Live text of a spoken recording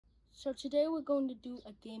So today we're going to do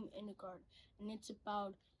a game in the garden, and it's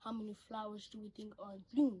about how many flowers do we think are in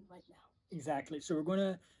bloom right now. Exactly. So we're going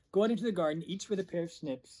to go out into the garden, each with a pair of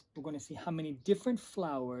snips. We're going to see how many different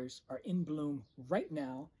flowers are in bloom right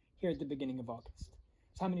now here at the beginning of August.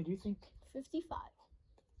 So how many do you think? 55.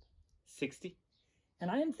 60. And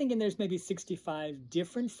I am thinking there's maybe 65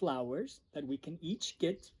 different flowers that we can each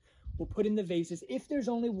get. We'll put in the vases if there's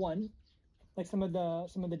only one. Like some of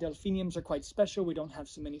the delphiniums are quite special. We don't have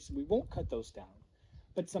so many, so we won't cut those down.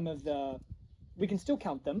 But we can still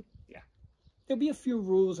count them. Yeah. There'll be a few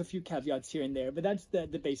rules, a few caveats here and there, but that's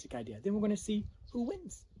the basic idea. Then we're going to see who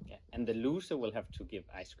wins. Yeah, and the loser will have to give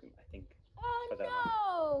ice cream, I think. Oh,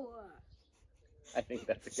 no! I think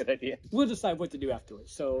that's a good idea. We'll decide what to do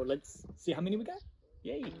afterwards. So let's see how many we got.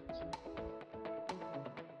 Yay!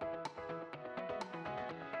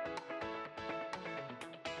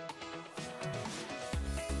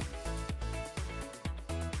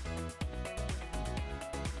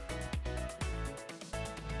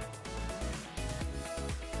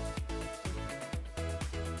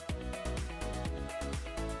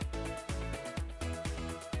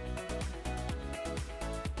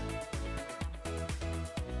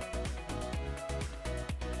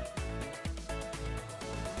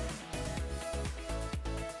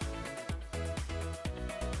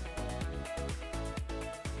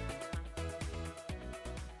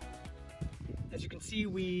 As you can see,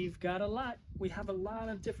 we've got a lot. We have a lot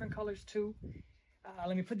of different colors too.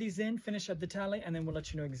 Let me put these in, finish up the tally, and then we'll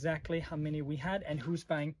let you know exactly how many we had and who's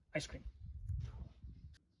buying ice cream.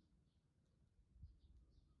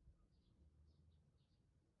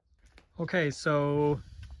 Okay, so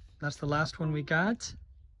that's the last one we got.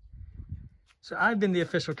 So I've been the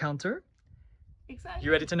official counter. Exactly.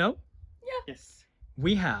 You ready to know? Yeah. Yes.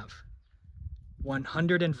 We have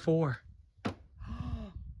 104.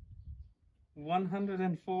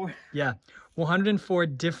 104. Yeah, 104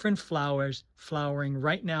 different flowers flowering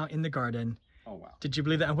right now in the garden. Oh, wow. Did you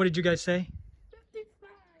believe that? And what did you guys say?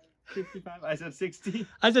 55. I said 60.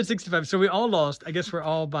 I said 65, so we all lost. I guess we're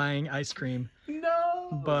all buying ice cream.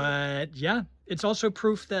 No! But yeah, it's also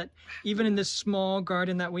proof that even in this small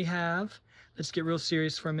garden that we have, let's get real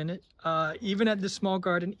serious for a minute. Even at this small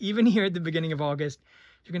garden, even here at the beginning of August,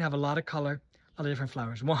 you can have a lot of color, a lot of different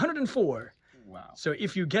flowers. 104. Wow. So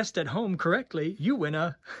if you guessed at home correctly, you win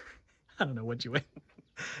I don't know what you win.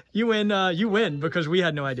 You win because we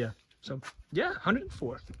had no idea. So yeah,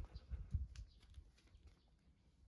 104.